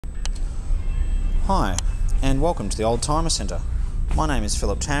Hi, and welcome to the Oldtimer Centre. My name is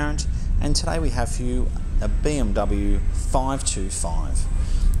Philip Tarrant, and today we have for you a BMW 525.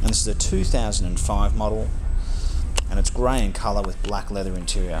 And this is a 2005 model, and it's grey in colour with black leather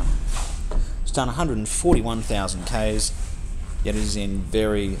interior. It's done 141,000 Ks, yet it is in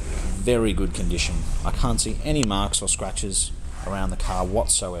very, very good condition. I can't see any marks or scratches around the car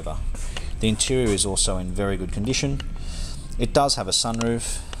whatsoever. The interior is also in very good condition. It does have a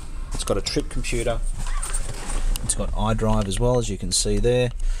sunroof. It's got a trip computer. It's got iDrive as well, as you can see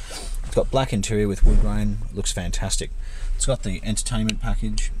there. It's got black interior with wood grain. It looks fantastic. It's got the entertainment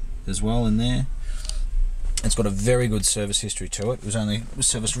package as well in there. It's got a very good service history to it. It was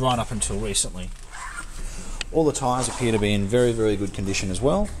serviced right up until recently. All the tyres appear to be in very, very good condition as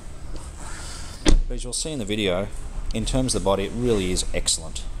well. But as you'll see in the video, in terms of the body, it really is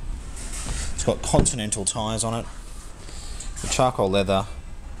excellent. It's got Continental tyres on it. The charcoal leather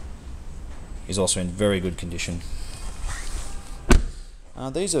is also in very good condition.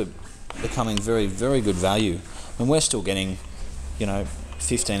 These are becoming very, very good value, and we're still getting,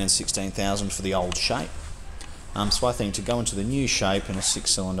 15 and 16,000 for the old shape. So I think to go into the new shape in a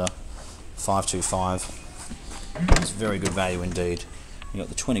 6-cylinder 525 is very good value indeed. You've got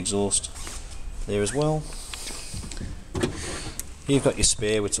the twin exhaust there as well. Here you've got your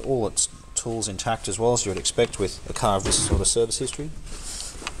spare with all its tools intact as well, as you would expect with a car of this sort of service history.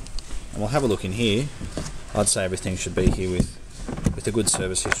 And we'll have a look in here. I'd say everything should be here with a good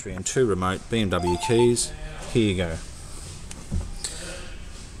service history and 2 remote BMW keys. Here you go.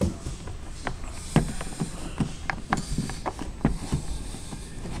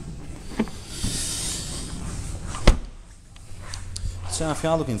 So if you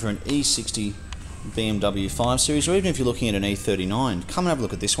are looking for an E60 BMW 5 Series, or even if you're looking at an E39, come and have a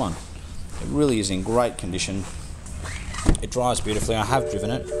look at this one. It really is in great condition. It drives beautifully. I have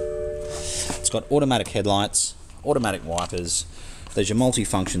driven it. It's got automatic headlights, automatic wipers. There's your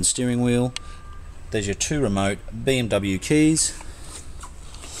multi-function steering wheel. There's your 2 remote BMW keys.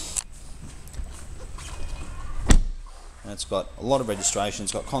 And it's got a lot of registration.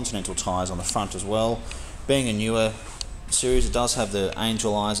 It's got Continental tyres on the front as well. Being a newer series, it does have the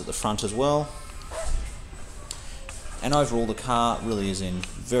angel eyes at the front as well. And overall, the car really is in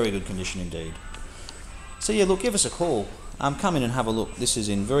very good condition indeed. So yeah, look, give us a call. Come in and have a look. This is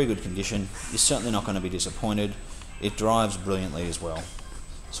in very good condition. You're certainly not going to be disappointed. It drives brilliantly as well.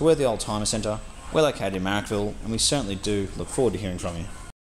 So we're the Oldtimer Centre. We're located in Marrickville, and we certainly do look forward to hearing from you.